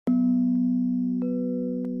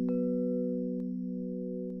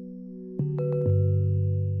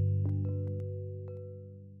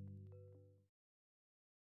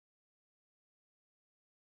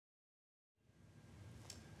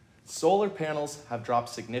Solar panels have dropped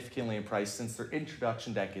significantly in price since their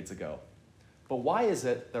introduction decades ago. But why is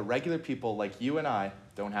it that regular people like you and I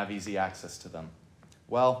don't have easy access to them?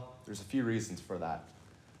 Well, there's a few reasons for that.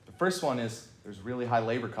 The first one is there's really high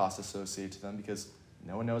labor costs associated to them because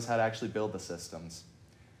no one knows how to actually build the systems.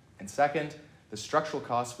 And second, the structural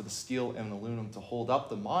costs for the steel and aluminum to hold up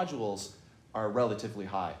the modules are relatively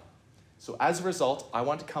high. So as a result, I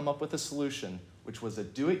want to come up with a solution, which was a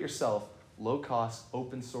do-it-yourself, low-cost,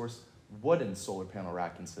 open-source, wooden solar panel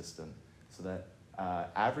racking system, so that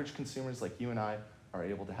average consumers like you and I are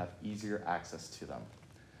able to have easier access to them.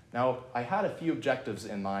 Now, I had a few objectives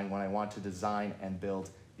in mind when I want to design and build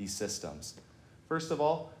these systems. First of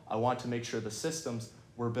all, I want to make sure the systems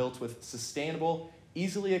were built with sustainable,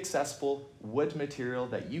 easily accessible wood material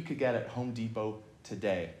that you could get at Home Depot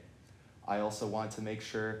today. I also want to make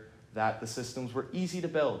sure that the systems were easy to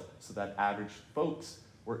build so that average folks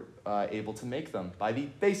were able to make them by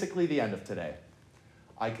basically the end of today.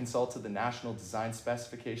 I consulted the National Design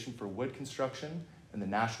Specification for Wood Construction and the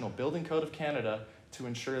National Building Code of Canada to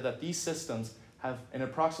ensure that these systems have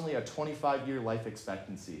approximately a 25-year life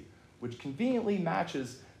expectancy, which conveniently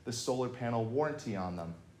matches the solar panel warranty on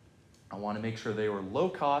them. I want to make sure they were low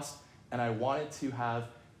cost, and I wanted to have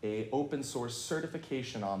an open source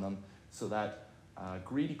certification on them so that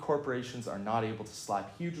greedy corporations are not able to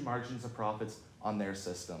slap huge margins of profits on their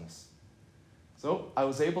systems. So I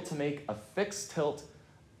was able to make a fixed tilt,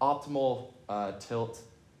 optimal tilt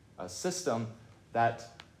system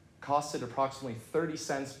that costed approximately 30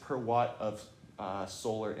 cents per watt of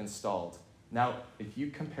solar installed. Now, if you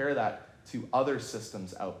compare that to other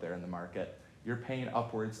systems out there in the market, you're paying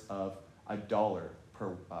upwards of $1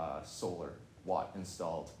 per solar watt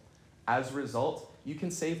installed. As a result, you can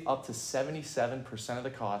save up to 77% of the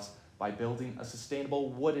cost by building a sustainable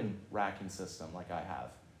wooden racking system like I have.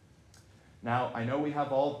 Now, I know we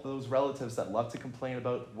have all those relatives that love to complain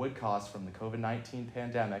about wood costs from the COVID-19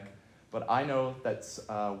 pandemic, but I know that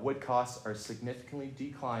wood costs are significantly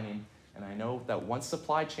declining, and I know that once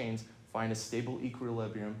supply chains find a stable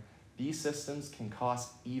equilibrium, these systems can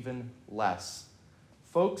cost even less.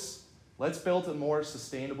 Folks, let's build a more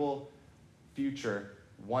sustainable future,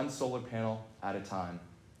 one solar panel at a time.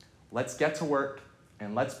 Let's get to work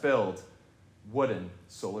and let's build wooden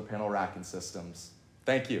solar panel racking systems.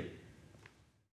 Thank you.